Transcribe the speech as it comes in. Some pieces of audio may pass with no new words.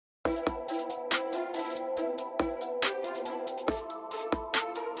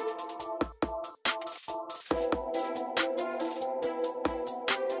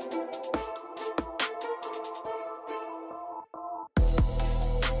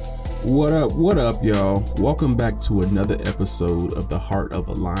What up, y'all? Welcome back to another episode of the Heart of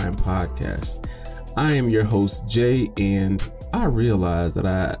a Lion podcast. I am your host, Jay, and I realized that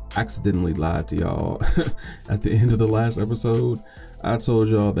I accidentally lied to y'all at the end of the last episode. I told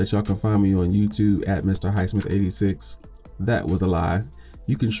y'all that y'all can find me on YouTube at Mr. Highsmith 86. That was a lie.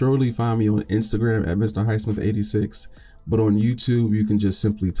 You can surely find me on Instagram at Mr. Highsmith 86, but on YouTube, you can just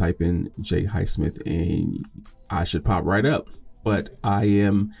simply type in Jay Highsmith and I should pop right up. But I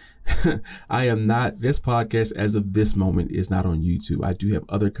am not. This podcast as of this moment is not on YouTube. I do have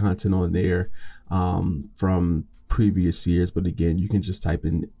other content on there from previous years, but again, you can just type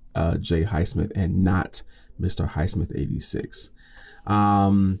in Jay Highsmith and not Mr. Highsmith 86.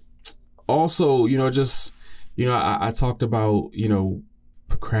 Also, I talked about,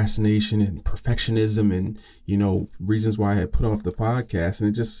 procrastination and perfectionism and, reasons why I had put off the podcast. And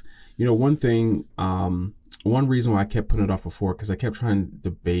it just, one reason why I kept putting it off before, because I kept trying to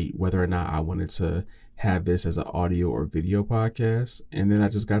debate whether or not I wanted to have this as an audio or video podcast. And then I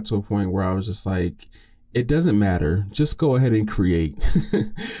just got to a point where I was just like, it doesn't matter. Just go ahead and create.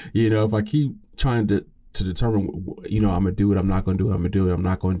 If I keep trying to determine, I'm going to do it, I'm not going to do it, I'm going to do it, I'm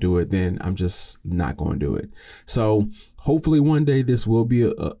not going to do it, then I'm just not going to do it. So hopefully one day this will be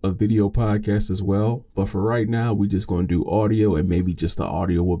a video podcast as well. But for right now, we just going to do audio, and maybe just the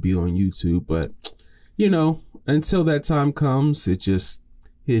audio will be on YouTube. But until that time comes, it just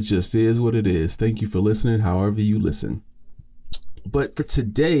is what it is. Thank you for listening, however you listen. But for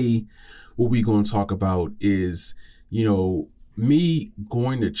today, what we're going to talk about is, me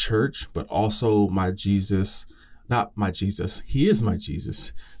going to church, but also my Jesus, not my Jesus. He is my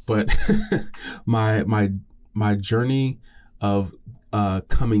Jesus, but my journey of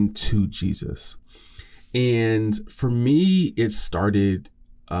coming to Jesus. And for me, it started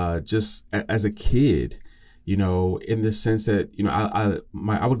just as a kid, in the sense that,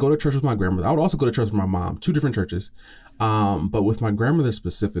 I would go to church with my grandmother. I would also go to church with my mom, two different churches. But with my grandmother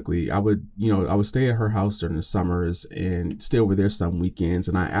specifically, I would stay at her house during the summers and stay over there some weekends.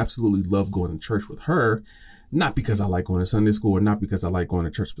 And I absolutely love going to church with her, not because I like going to Sunday school or not because I like going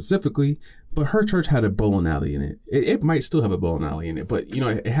to church specifically, but her church had a bowling alley in it. It might still have a bowling alley in it, but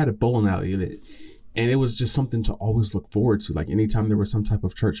it had a bowling alley in it. And it was just something to always look forward to. Like anytime there was some type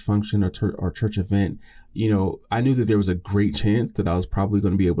of church function or church event, I knew that there was a great chance that I was probably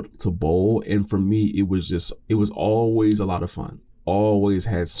going to be able to bowl. And for me, it was always a lot of fun. Always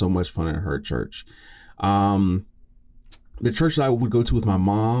had so much fun at her church. The church that I would go to with my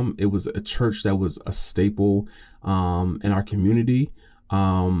mom, it was a church that was a staple in our community.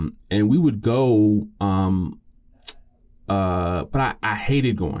 And we would go, but I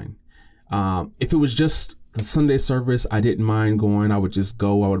hated going. If it was just the Sunday service, I didn't mind going. I would just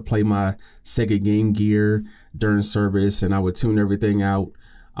go. I would play my Sega Game Gear during service and I would tune everything out.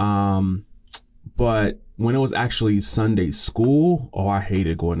 But when it was actually Sunday school, I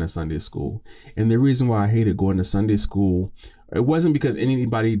hated going to Sunday school. And the reason why I hated going to Sunday school, it wasn't because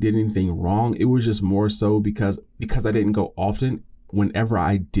anybody did anything wrong. It was just more so because I didn't go often. Whenever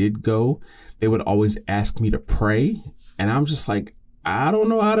I did go, they would always ask me to pray. And I'm just like, I don't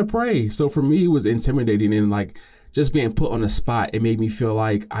know how to pray. So for me, it was intimidating and like just being put on the spot. It made me feel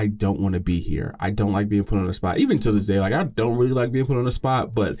like I don't want to be here. I don't like being put on the spot. Even to this day, like I don't really like being put on the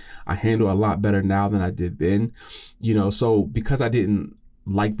spot, but I handle a lot better now than I did then. So because I didn't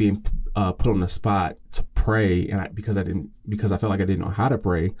like being put on the spot to pray, and because I felt like I didn't know how to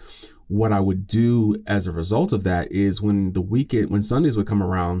pray, what I would do as a result of that is when Sundays would come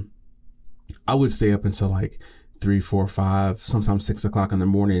around, I would stay up until like 3, 4, 5, sometimes 6 o'clock in the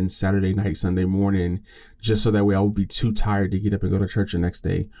morning, Saturday night, Sunday morning, just so that way I would be too tired to get up and go to church the next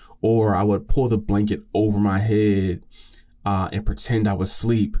day. Or I would pull the blanket over my head and pretend I was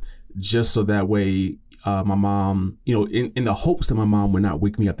asleep, just so that way my mom, in the hopes that my mom would not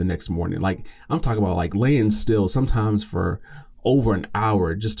wake me up the next morning. Like I'm talking about like laying still sometimes for over an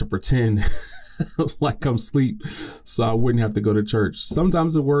hour just to pretend like I'm asleep so I wouldn't have to go to church.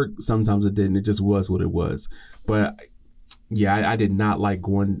 Sometimes it worked, sometimes it didn't. It just was what it was. But yeah, I did not like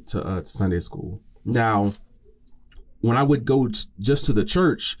going to Sunday school. Now, when I would go just to the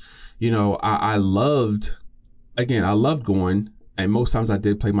church, I loved going. And most times I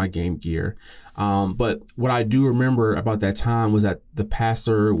did play my Game Gear. But what I do remember about that time was that the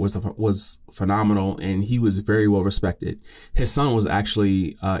pastor was phenomenal and he was very well respected. His son was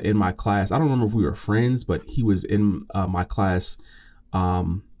actually in my class. I don't remember if we were friends, but he was in my class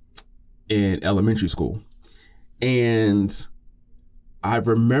in elementary school. And I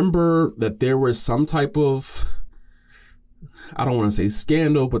remember that there was some type of, I don't want to say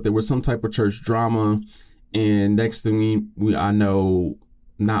scandal, but there was some type of church drama. And next thing I know,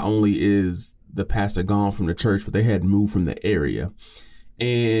 not only is the pastor gone from the church, but they had moved from the area.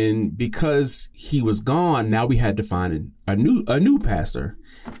 And because he was gone, now we had to find a new pastor.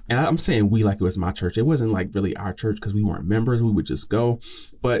 And I'm saying we like it was my church. It wasn't like really our church because we weren't members. We would just go.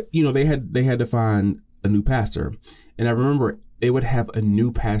 But, you know, they had to find a new pastor. And I remember they would have a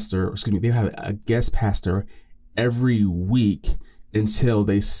new pastor, excuse me, they would have a guest pastor every week until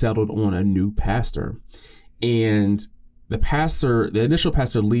they settled on a new pastor. And the initial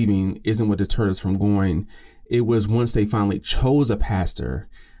pastor leaving isn't what deterred us from going. It was once they finally chose a pastor,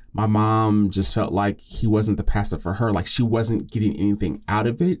 my mom just felt like he wasn't the pastor for her. Like she wasn't getting anything out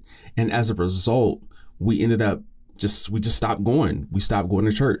of it. And as a result, we ended up we just stopped going. We stopped going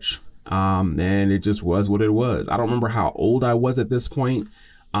to church. And it just was what it was. I don't remember how old I was at this point.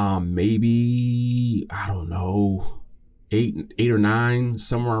 Maybe, I don't know, eight or nine,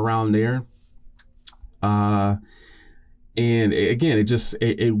 somewhere around there. And again,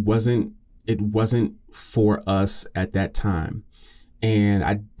 it wasn't for us at that time. And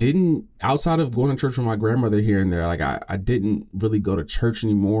I didn't, outside of going to church with my grandmother here and there, like I didn't really go to church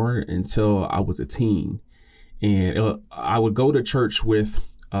anymore until I was a teen. And I would go to church with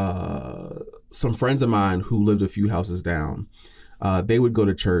some friends of mine who lived a few houses down. They would go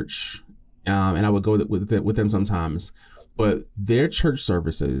to church, and I would go with them sometimes. But their church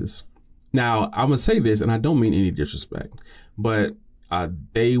services, now I'm gonna say this, and I don't mean any disrespect, but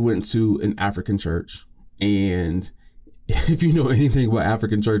they went to an African church, and if you know anything about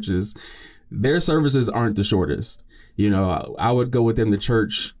African churches, their services aren't the shortest. You know, I would go with them to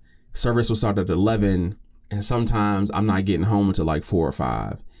church. Service would start at 11, and sometimes I'm not getting home until like 4 or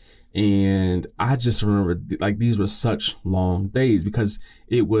 5. And I just remember like these were such long days because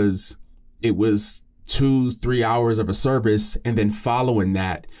it was 2-3 hours of a service. And then following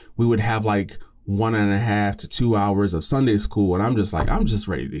that, we would have like 1.5 to 2 hours of Sunday school. And I'm just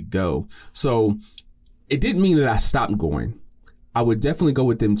ready to go. So it didn't mean that I stopped going. I would definitely go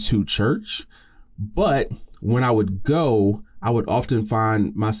with them to church. But when I would go, I would often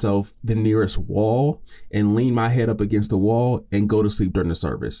find myself the nearest wall and lean my head up against the wall and go to sleep during the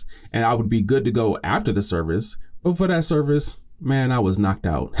service. And I would be good to go after the service. But for that service, man, I was knocked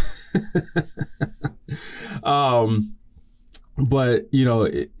out. But, you know,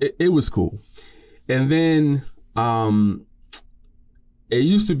 it was cool. And then it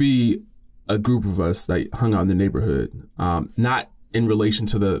used to be a group of us that hung out in the neighborhood, not in relation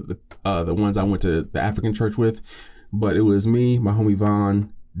to the ones I went to the African church with, but it was me, my homie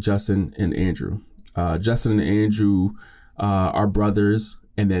Vaughn, Justin, and Andrew. Justin and Andrew are brothers,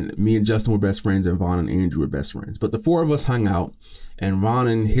 and then me and Justin were best friends, and Vaughn and Andrew were best friends. But the four of us hung out, and Vaughn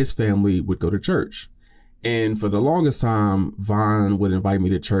and his family would go to church. And for the longest time, Vaughn would invite me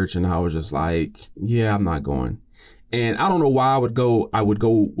to church, and I was just like, yeah, I'm not going. And I don't know why I would go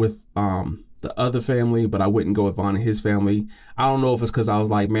with the other family, but I wouldn't go with Vaughn and his family. I don't know if it's because I was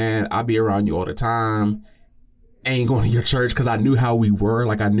like, man, I be around you all the time. I ain't going to your church, because I knew how we were.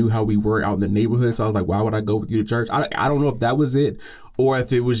 Like I knew how we were out in the neighborhood. So I was like, why would I go with you to church? I don't know if that was it, or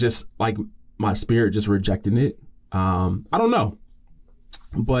if it was just like my spirit just rejecting it. I don't know.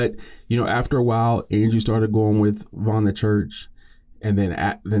 But, you know, after a while, Andrew started going with Vaughn to church. And then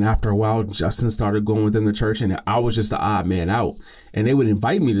after a while, Justin started going with them to church. And I was just the odd man out. And they would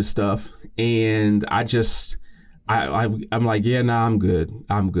invite me to stuff. And I'm like, yeah, nah, I'm good.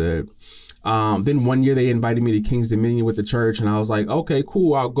 Then one year they invited me to King's Dominion with the church, and I was like, okay,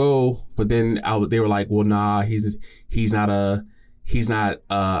 cool, I'll go. But then they were like, well, nah, he's not. I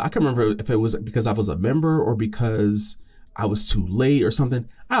can't remember if it was because I was a member or because I was too late or something.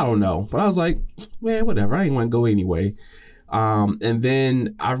 I don't know. But I was like, man, whatever. I didn't want to go anyway. And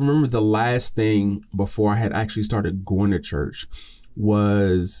then I remember the last thing before I had actually started going to church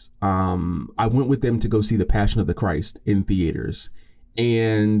was I went with them to go see The Passion of the Christ in theaters.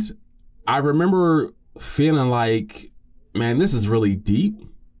 And I remember feeling like, man, this is really deep.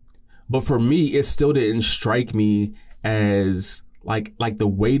 But for me, it still didn't strike me as like the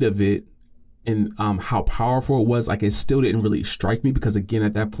weight of it and how powerful it was. Like it still didn't really strike me because, again,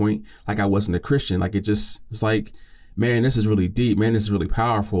 at that point, like I wasn't a Christian. Like it's like, man, this is really deep. Man, this is really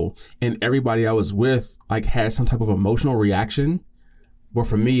powerful. And everybody I was with like had some type of emotional reaction. But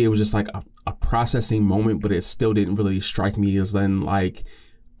for me, it was just like a processing moment, but it still didn't really strike me as then like,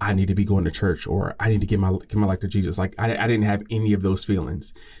 I need to be going to church or I need to give my life to Jesus. Like I didn't have any of those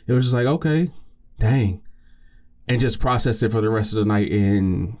feelings. It was just like, okay, dang. And just processed it for the rest of the night.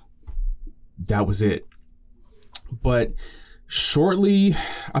 And that was it. But shortly,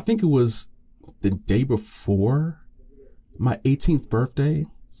 I think it was the day before my 18th birthday.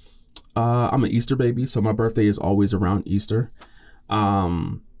 I'm an Easter baby. So my birthday is always around Easter.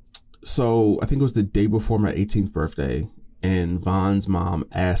 So I think it was the day before my 18th birthday, and Von's mom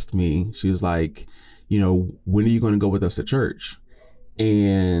asked me, she was like, when are you going to go with us to church?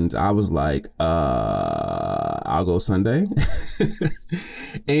 And I was like, I'll go Sunday.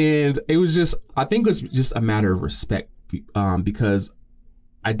 And it was just, I think it was just a matter of respect, because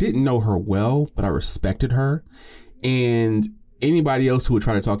I didn't know her well, but I respected her. And anybody else who would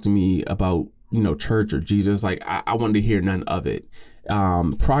try to talk to me about, church or Jesus, like I wanted to hear none of it.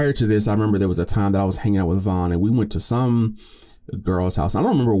 Prior to this, I remember there was a time that I was hanging out with Vaughn, and we went to some girl's house. I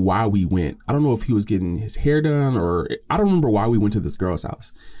don't remember why we went. I don't know if he was getting his hair done, or I don't remember why we went to this girl's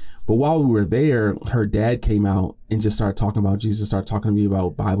house. But while we were there, her dad came out and just started talking about Jesus, started talking to me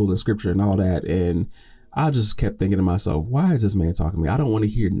about Bible and scripture and all that. And I just kept thinking to myself, why is this man talking to me? I don't want to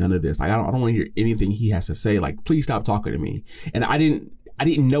hear none of this. Like, I don't want to hear anything he has to say. Like, please stop talking to me. And I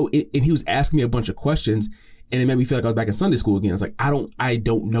didn't know it. And he was asking me a bunch of questions, and it made me feel like I was back in Sunday school again. It's like, I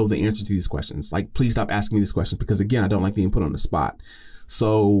don't know the answer to these questions. Like, please stop asking me these questions, because again, I don't like being put on the spot.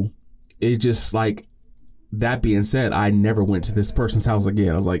 So it just, like, that being said, I never went to this person's house again.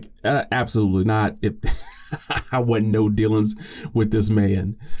 I was like, absolutely not. I want no dealings with this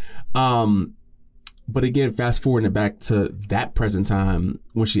man. But again, fast forwarding it back to that present time,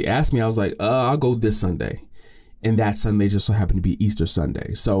 when she asked me, I was like, I'll go this Sunday. And that Sunday just so happened to be Easter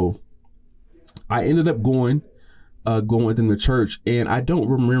Sunday. So I ended up going within the church, and I don't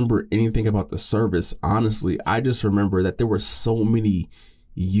remember anything about the service. Honestly, I just remember that there were so many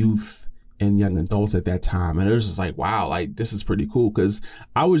youth and young adults at that time. And it was just like, wow, like, this is pretty cool. Cause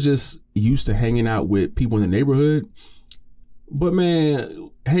I was just used to hanging out with people in the neighborhood, but man,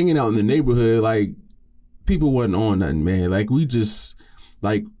 hanging out in the neighborhood, like, people wasn't on nothing, man. Like, we just,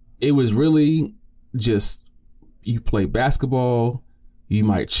 like, it was really just, you play basketball, you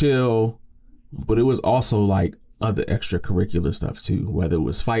might chill, but it was also like other extracurricular stuff too, whether it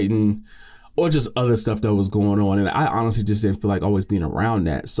was fighting or just other stuff that was going on. And I honestly just didn't feel like always being around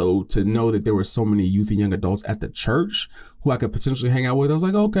that. So to know that there were so many youth and young adults at the church who I could potentially hang out with, I was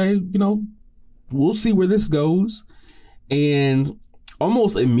like, okay, we'll see where this goes. And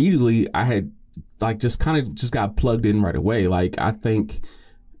almost immediately I had like just got plugged in right away. Like, I think,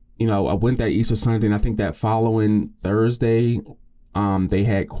 I went that Easter Sunday, and I think that following Thursday, they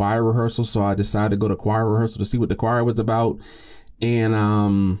had choir rehearsal. So I decided to go to choir rehearsal to see what the choir was about.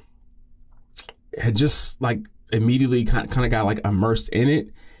 And, had just like immediately kind of got like immersed in it.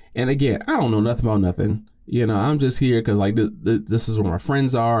 And again, I don't know nothing about nothing. I'm just here because like this is where my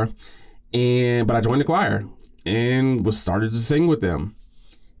friends are. But I joined the choir and was started to sing with them.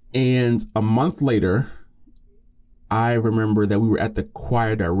 And a month later, I remember that we were at the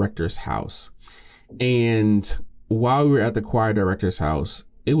choir director's house. And while we were at the choir director's house,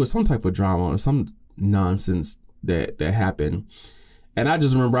 it was some type of drama or some nonsense that happened. And I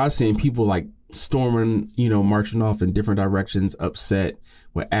just remember I seen people like storming, marching off in different directions, upset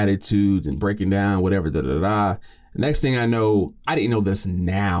with attitudes and breaking down, whatever, The next thing I know, I didn't know this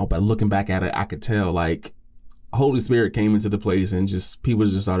now, but looking back at it, I could tell like Holy Spirit came into the place, and just people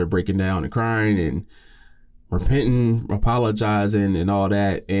just started breaking down and crying and repenting, apologizing and all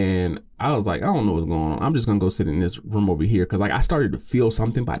that. And I was like, I don't know what's going on. I'm just going to go sit in this room over here. Cause like I started to feel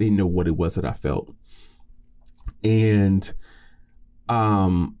something, but I didn't know what it was that I felt. And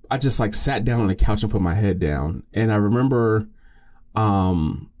I just like sat down on the couch and put my head down. And I remember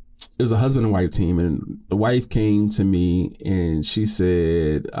it was a husband and wife team, and the wife came to me and she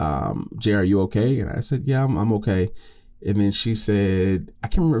said, Jay, are you okay? And I said, yeah, I'm okay. And then she said, I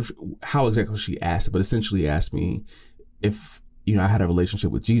can't remember how exactly she asked, but essentially asked me if, I had a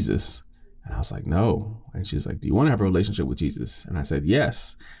relationship with Jesus. And I was like, no. And she's like, do you want to have a relationship with Jesus? And I said,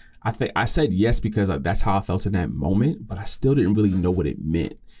 yes. I said yes because that's how I felt in that moment, but I still didn't really know what it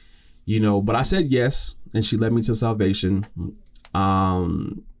meant, but I said yes, and she led me to salvation.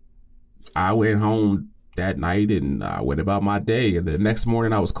 I went home that night and I went about my day. And the next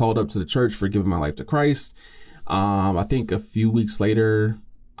morning I was called up to the church for giving my life to Christ. I think a few weeks later,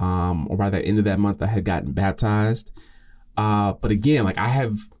 or by the end of that month, I had gotten baptized. But again, like I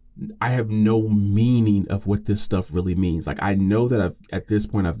have no meaning of what this stuff really means. Like, I know that at this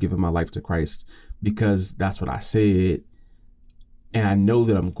point I've given my life to Christ because that's what I said. And I know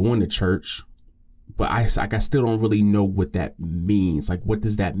that I'm going to church, but I still don't really know what that means. Like, what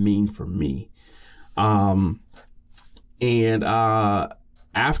does that mean for me? After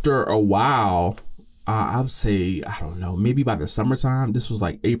a while, I would say, I don't know, maybe by the summertime. This was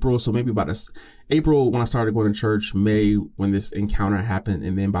like April. So maybe by April when I started going to church, May when this encounter happened.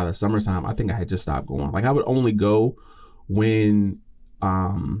 And then by the summertime, I think I had just stopped going. Like, I would only go when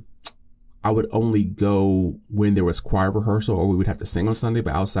I would only go when there was choir rehearsal or we would have to sing on Sunday.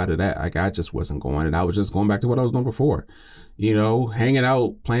 But outside of that, like, I just wasn't going. And I was just going back to what I was doing before, hanging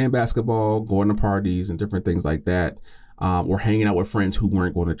out, playing basketball, going to parties and different things like that, or hanging out with friends who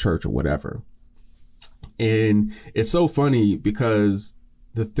weren't going to church or whatever. And it's so funny because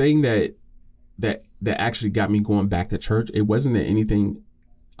the thing that actually got me going back to church, it wasn't that anything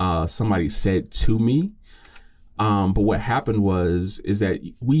somebody said to me. But what happened is that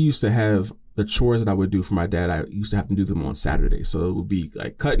we used to have the chores that I would do for my dad. I used to have to do them on Saturdays. So it would be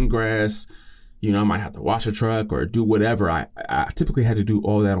like cutting grass, I might have to wash a truck or do whatever. I typically had to do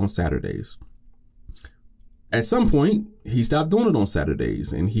all that on Saturdays. At some point, he stopped doing it on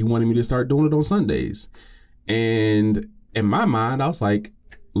Saturdays and he wanted me to start doing it on Sundays. And in my mind, I was like,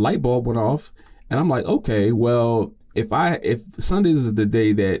 light bulb went off. And I'm like, okay, well, if Sundays is the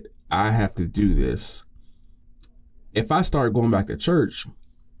day that I have to do this, if I start going back to church,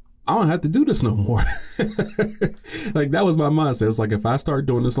 I don't have to do this no more. Like, that was my mindset. It was like, if I start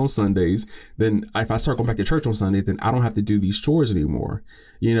doing this on Sundays, then if I start going back to church on Sundays, then I don't have to do these chores anymore.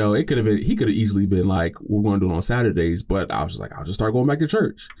 He could have easily been like, we're going to do it on Saturdays, but I was just like, I'll just start going back to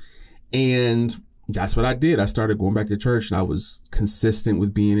church. And that's what I did. I started going back to church and I was consistent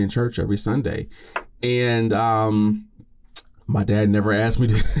with being in church every Sunday. And, my dad never asked me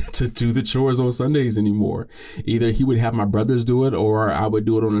to do the chores on Sundays anymore. Either he would have my brothers do it or I would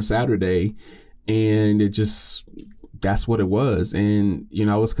do it on a Saturday. And that's what it was. And,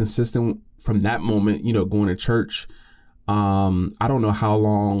 I was consistent from that moment, going to church. I don't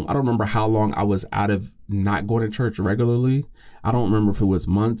remember how long I was out of not going to church regularly. I don't remember if it was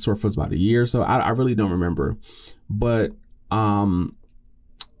months or if it was about a year. So I really don't remember. But from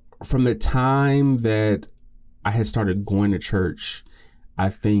the time that I had started going to church, I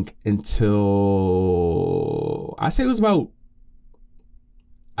think until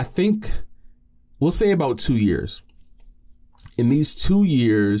we'll say about 2 years. In these 2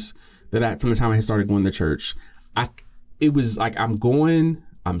 years from the time I had started going to church, it was like I'm going,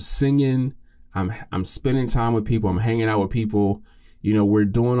 I'm singing, I'm spending time with people, I'm hanging out with people, we're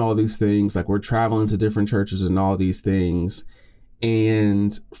doing all these things, like we're traveling to different churches and all these things.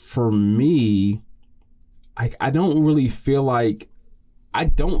 And for me, I don't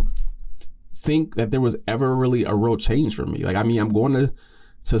think that there was ever really a real change for me. Like, I'm going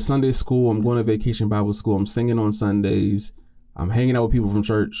to Sunday school, I'm going to vacation Bible school, I'm singing on Sundays, I'm hanging out with people from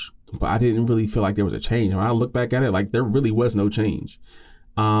church, but I didn't really feel like there was a change. When I look back at it, like, there really was no change.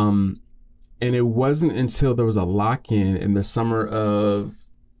 And it wasn't until there was a lock-in in the summer of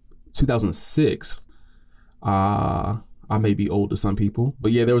 2006. I may be old to some people,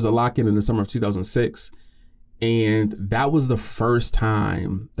 but yeah, there was a lock-in in the summer of 2006. And that was the first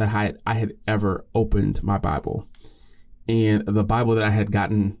time that I had ever opened my Bible. And the Bible that I had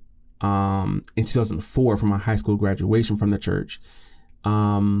gotten in 2004 from my high school graduation from the church.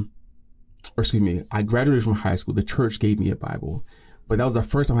 I graduated from high school. The church gave me a Bible. But that was the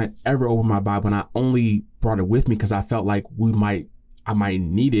first time I had ever opened my Bible. And I only brought it with me because I felt like I might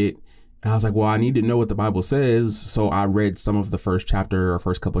need it. And I was like, well, I need to know what the Bible says. So I read some of the first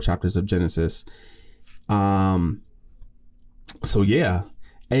couple chapters of Genesis. So yeah,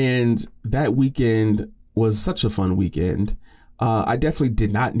 and that weekend was such a fun weekend. I definitely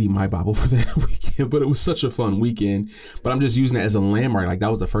did not need my Bible for that weekend, but it was such a fun weekend. But I'm just using it as a landmark. Like, that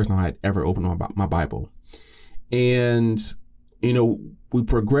was the first time I had ever opened my Bible. And, we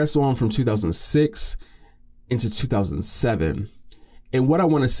progressed on from 2006 into 2007. And what I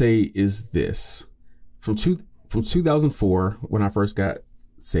want to say is this: from 2004, when I first got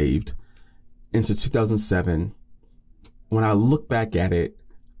saved, into 2007, when I look back at it,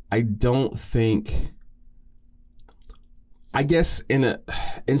 I guess in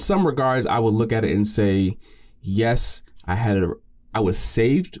some regards, I would look at it and say, yes, I was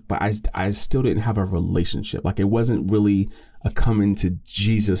saved, but I still didn't have a relationship. Like, it wasn't really a coming to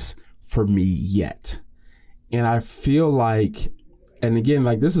Jesus for me yet. And I feel like, and again,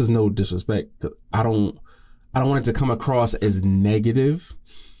 like, this is no disrespect. I don't want it to come across as negative,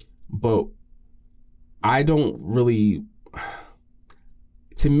 but I don't really,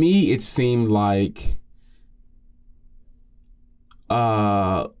 to me, it seemed like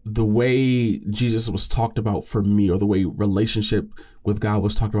the way Jesus was talked about for me, or the way relationship with God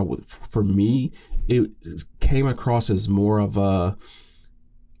was talked about for me, it came across as more of a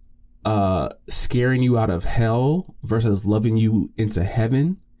scaring you out of hell versus loving you into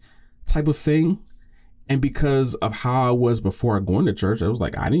heaven type of thing. And because of how I was before going to church, I was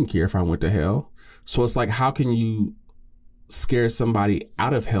like, I didn't care if I went to hell. So it's like, how can you scare somebody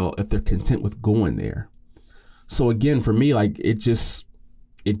out of hell if they're content with going there? So again, for me, like, it just,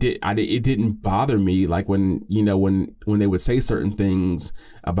 it didn't bother me, like when, when they would say certain things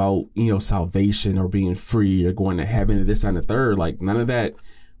about, salvation or being free or going to heaven and this and the third. Like, none of that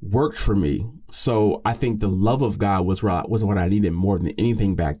worked for me. So I think the love of God was what I needed more than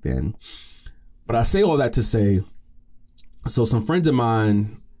anything back then. But I say all that to say, so some friends of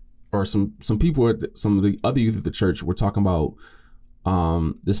mine, or some people, some of the other youth at the church were talking about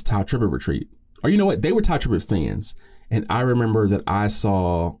this Ty Tribbett retreat. Or you know what? They were Ty Tribbett fans. And I remember that I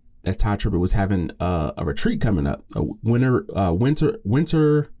saw that Ty Tribbett was having a retreat coming up, a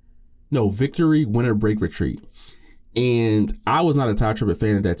victory winter break retreat. And I was not a Ty Tribbett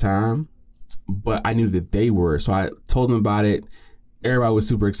fan at that time, but I knew that they were. So I told them about it. Everybody was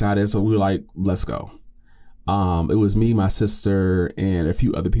super excited. So we were like, let's go. It was me, my sister, and a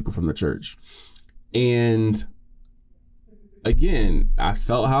few other people from the church. And again, I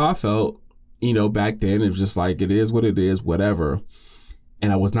felt how I felt. Back then, it was just like, it is what it is, whatever.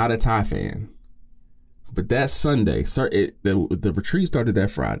 And I was not a Ty fan. But that Sunday, the retreat started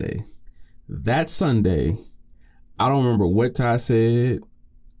that Friday. That Sunday, I don't remember what Ty said.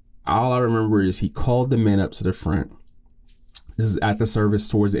 All I remember is he called the men up to the front. This is at the service,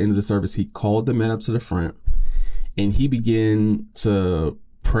 towards the end of the service. He called the men up to the front, and he began to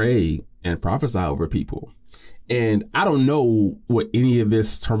pray and prophesy over people. And I don't know what any of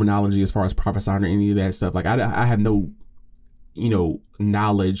this terminology as far as prophesying or any of that stuff. Like, I have no,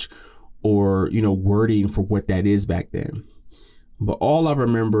 knowledge or, wording for what that is back then. But all I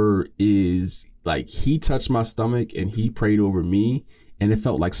remember is, like, he touched my stomach and he prayed over me, and it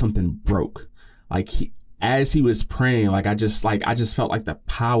felt like something broke. Like, as he was praying, I just felt like the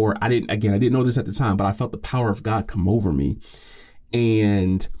power. I didn't know this at the time, but I felt the power of God come over me.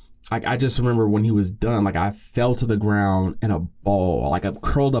 And I just remember when he was done, I fell to the ground in a ball, I'm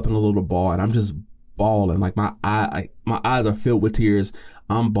curled up in a little ball, and I'm just bawling. My eyes are filled with tears.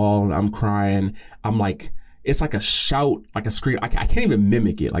 I'm bawling. I'm crying. I'm like, it's like a shout, like a scream. I can't even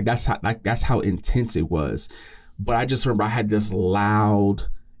mimic it. That's how intense it was. But I just remember I had this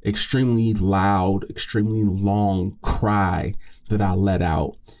extremely long cry that I let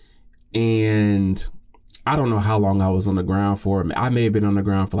out. And I don't know how long I was on the ground for. I may have been on the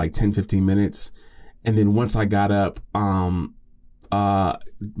ground for 10, 15 minutes. And then once I got up, my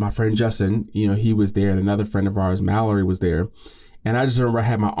friend Justin, he was there, and another friend of ours, Mallory, was there. And I just remember I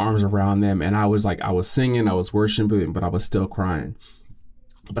had my arms around them, and I was singing, I was worshiping, but I was still crying.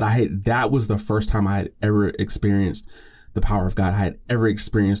 But that was the first time I had ever experienced the power of God. I had ever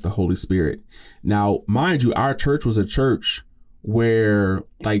experienced the Holy Spirit. Now, mind you, our church was a church where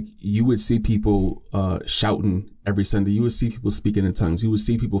you would see people shouting every Sunday. You would see people speaking in tongues. You would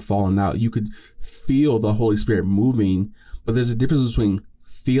see people falling out. You could feel the Holy Spirit moving, but there's a difference between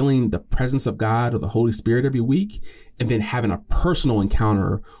feeling the presence of God or the Holy Spirit every week and then having a personal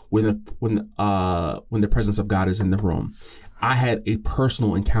encounter when the presence of God is in the room. I had a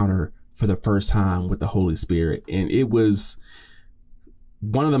personal encounter for the first time with the Holy Spirit, and it was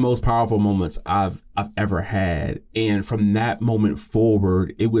one of the most powerful moments I've ever had. And from that moment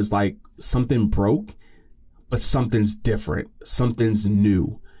forward, it was like something broke, but something's different, something's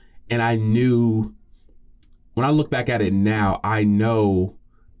new. And I knew, when I look back at it now, I know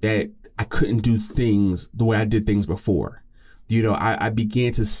that I couldn't do things the way I did things before. I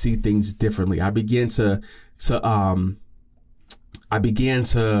began to see things differently. I began to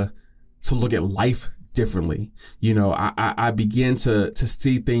look at life differently. I began to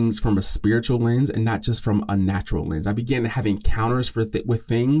see things from a spiritual lens and not just from a natural lens. I began to have encounters with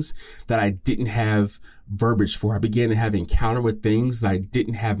things that I didn't have verbiage for. I began to have encounter with things that I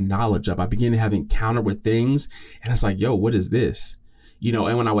didn't have knowledge of. I began to have encounter with things, and it's like, yo, what is this?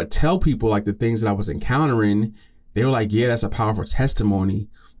 And when I would tell people the things that I was encountering, they were like, yeah, that's a powerful testimony.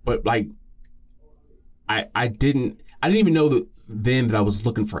 But I didn't even know then that I was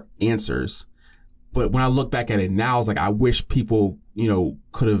looking for answers. But when I look back at it now, it's I wish people,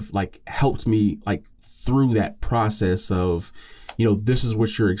 could have helped me through that process of, this is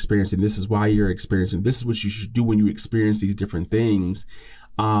what you're experiencing. This is why you're experiencing. This is what you should do when you experience these different things.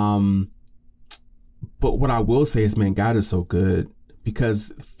 But what I will say is, man, God is so good,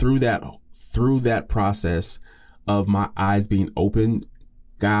 because through that process of my eyes being opened,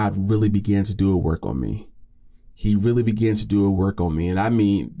 God really began to do a work on me. He really began to do a work on me. And I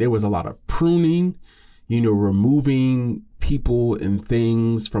mean, there was a lot of pruning, removing people and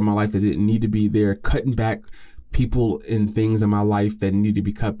things from my life that didn't need to be there, cutting back people and things in my life that needed to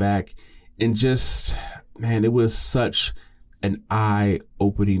be cut back. And just, man, it was such an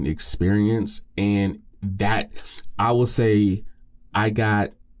eye-opening experience. And that, I will say, I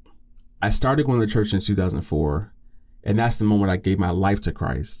started going to church in 2004. And that's the moment I gave my life to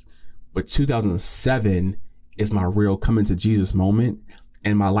Christ. But 2007 is my real coming to Jesus moment.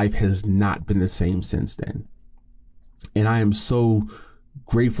 And my life has not been the same since then. And I am so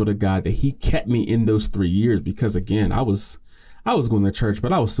grateful to God that he kept me in those 3 years, because again, I was going to church,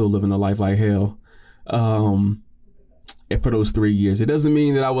 but I was still living a life like hell. And for those 3 years, it doesn't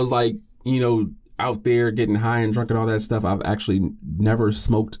mean that I was like, out there getting high and drunk and all that stuff. I've actually never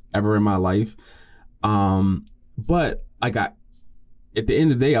smoked ever in my life. But at the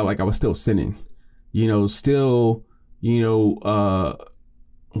end of the day, I was still sinning, still,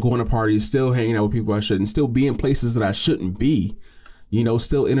 going to parties, still hanging out with people I shouldn't, still be in places that I shouldn't be,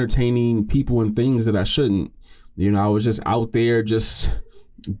 still entertaining people and things that I shouldn't. I was just out there just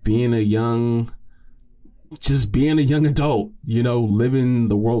being a young adult, living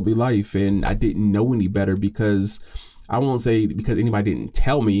the worldly life. And I didn't know any better, because I won't say because anybody didn't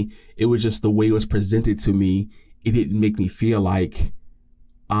tell me. It was just the way it was presented to me. It didn't make me feel like,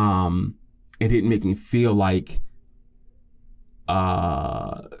 I'm not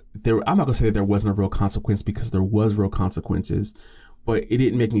gonna say that there wasn't a real consequence, because there was real consequences, but it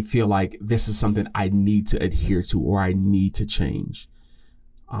didn't make me feel like this is something I need to adhere to or I need to change.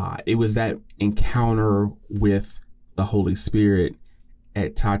 It was that encounter with the Holy Spirit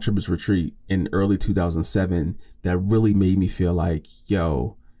at Todd Tripper's retreat in early 2007 that really made me feel like,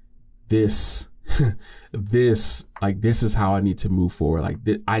 yo, this is how I need to move forward.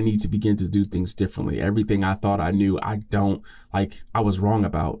 I need to begin to do things differently. Everything I thought I knew, I was wrong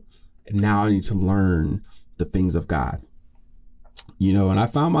about. And now I need to learn the things of God. And I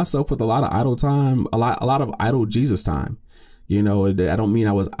found myself with a lot of idle time, a lot of idle Jesus time. I don't mean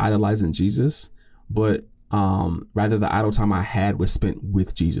I was idolizing Jesus, but rather the idle time I had was spent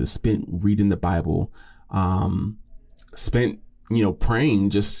with Jesus, spent reading the Bible, spent,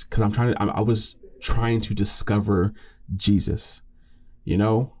 praying, just because I was trying to discover Jesus,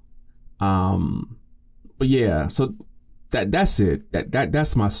 but yeah, so that's it.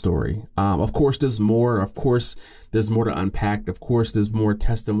 That's my story. Of course, there's more. Of course, there's more to unpack. Of course, there's more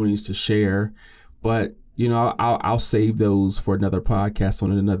testimonies to share. But I'll save those for another podcast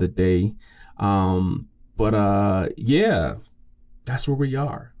on another day. Yeah, that's where we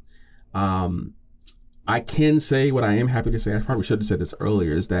are. I can say what I am happy to say. I probably should have said this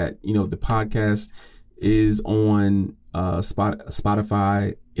earlier. Is that the podcast is on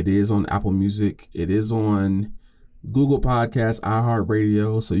Spotify. It is on Apple Music. It is on Google Podcasts,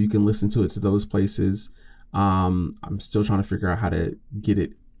 iHeartRadio, so you can listen to it to those places. I'm still trying to figure out how to get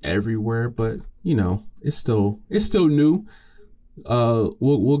it everywhere, but it's still new.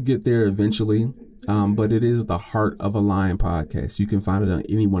 We'll get there eventually. But it is the Heart of a Lion podcast. You can find it on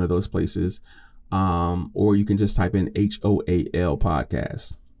any one of those places. Or you can just type in HoAL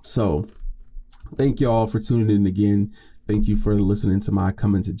podcast. So thank you all for tuning in again. Thank you for listening to my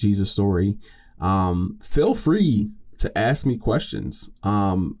coming to Jesus story. Feel free to ask me questions.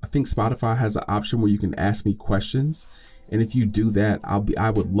 I think Spotify has an option where you can ask me questions. And if you do that, I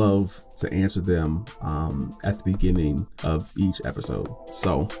would love to answer them at the beginning of each episode.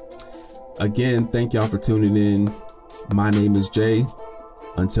 So again, thank y'all for tuning in. My name is Jay.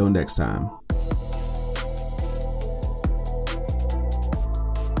 Until next time.